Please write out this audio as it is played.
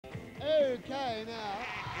Okay, now,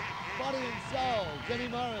 Body and Soul, Jenny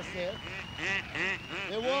Morris there.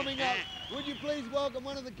 They're warming up. Would you please welcome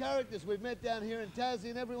one of the characters we've met down here in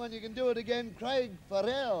Tassie, and everyone, you can do it again, Craig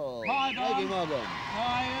Farrell. Hi, Don. Welcome.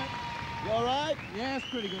 How are you? You all right? Yes,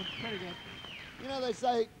 pretty good, pretty good. You know, they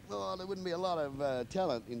say, well, there wouldn't be a lot of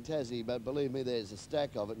talent in Tassie, but believe me, there's a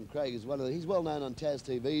stack of it, and Craig is one of them. He's well known on Tas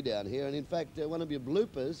TV down here, and in fact, one of your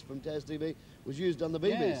bloopers from Tas TV was used on the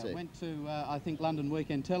BBC. Yeah, went to, I think, London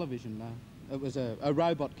Weekend Television. It was a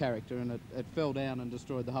robot character, and it fell down and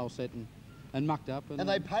destroyed the whole set and mucked up. And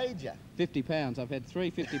they paid you? £50. I've had 3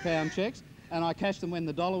 £50 cheques, and I cashed them when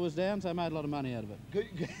the dollar was down, so I made a lot of money out of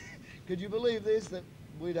it. Could you believe this, that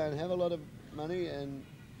we don't have a lot of money, and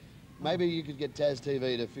maybe you could get Tas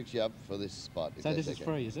TV to fix you up for this spot. So this is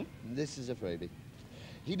free, is it? This is a freebie.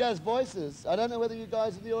 He does voices. I don't know whether you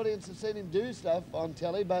guys in the audience have seen him do stuff on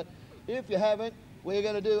telly, but if you haven't, we're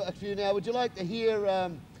going to do a few now. Would you like to hear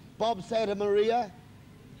Bob Santa Maria?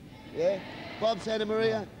 Yeah? Bob Santa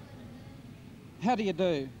Maria? How do you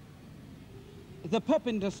do? The pop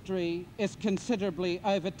industry is considerably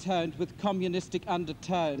overtoned with communistic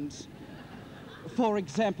undertones. For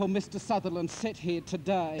example, Mr. Sutherland set here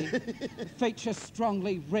today features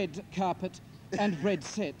strongly red carpet and red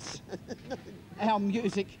sets. Our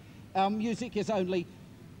music is only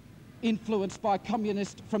influenced by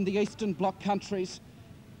communists from the Eastern Bloc countries,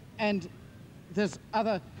 and there's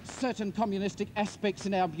other certain communistic aspects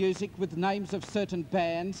in our music with names of certain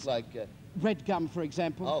bands. Like? Red Gum, for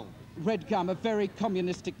example. Oh. Red Gum, a very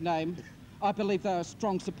communistic name. I believe they are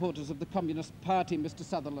strong supporters of the Communist Party, Mr.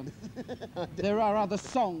 Sutherland. There are other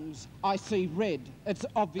songs. I See Red. It's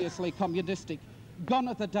obviously communistic. Gone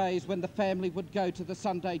are the days when the family would go to the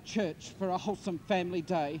Sunday church for a wholesome family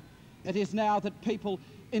day. It is now that people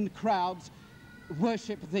in crowds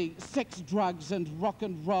worship the sex, drugs and rock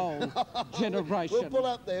and roll generation. We'll pull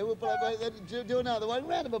up there. We'll pull up. Do another one.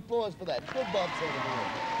 Round of applause for that. Good Bob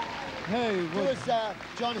Santa. Who do us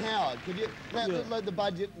John Howard. Could you load the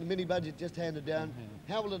budget, the mini budget just handed down?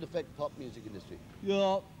 How will it affect pop music industry?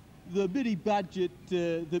 Yeah, the mini budget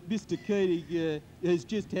that Mr. Keating has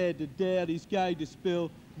just handed down is going to spell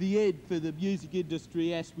the end for the music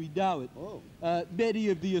industry as we know it. Oh. Many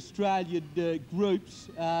of the Australian groups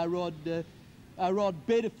are on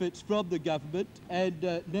benefits from the government, and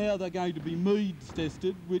now they're going to be means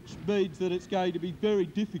tested, which means that it's going to be very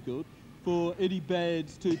difficult for any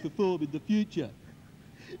bands to perform in the future.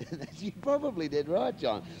 You probably did right,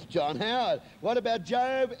 John. John Howard. What about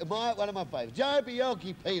Joe, one of my favourites, Joe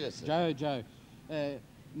Bjelke-Peterson? Joe.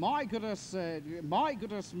 My goodness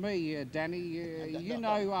me, Danny. You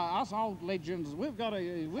know, us old legends, we've got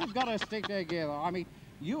to stick together. I mean,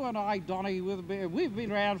 you and I, Donnie, we've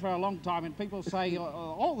been around for a long time, and people say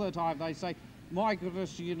all the time, they say, my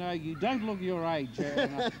goodness, you know, you don't look your age.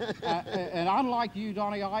 And unlike you,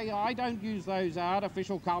 Donnie, I don't use those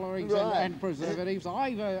artificial colourings and preservatives.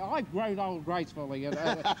 I've grown old gracefully.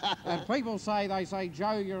 And people say,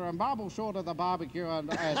 Joe, you're a marble short of the barbecue.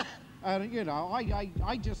 And you know,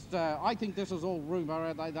 I think this is all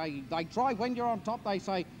rumour. They try, when you're on top, they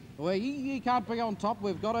say, well, he can't be on top.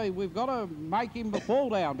 We've got to make him fall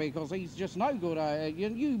down because he's just no good.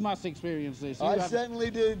 You must experience this. I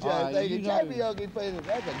certainly do, Joe. Thank you. Joe Bjelke-Peterson.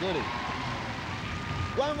 That's a goodie.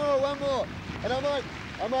 One more. And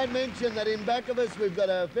I might mention that in back of us we've got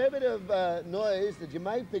a fair bit of noise that you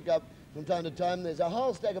may pick up from time to time. There's a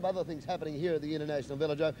whole stack of other things happening here at the International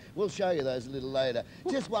Velodrome. We'll show you those a little later.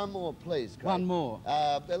 Just one more, please, Craig. One more.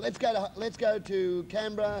 Let's go to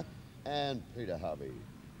Canberra and Peter Harvey.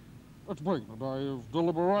 It's been a day of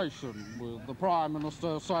deliberation, with the Prime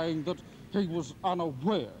Minister saying that he was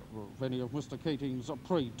unaware of any of Mr. Keating's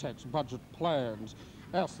pre-tax budget plans.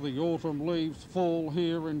 As the autumn leaves fall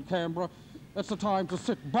here in Canberra, it's the time to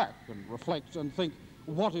sit back and reflect and think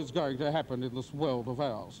what is going to happen in this world of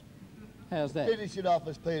ours. How's that? Finish it off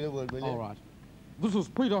as Peter would, will you? All right. This is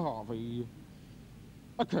Peter Harvey.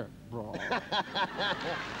 I can't draw.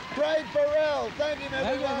 Craig Farrell, thank you,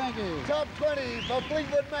 everyone. Thank you. Top 20 for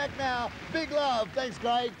Fleetwood Mac now. Big love. Thanks,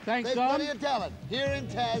 Craig. Thanks, There's Don. plenty of talent here in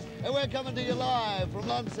Tas, and we're coming to you live from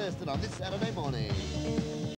Launceston on this Saturday morning.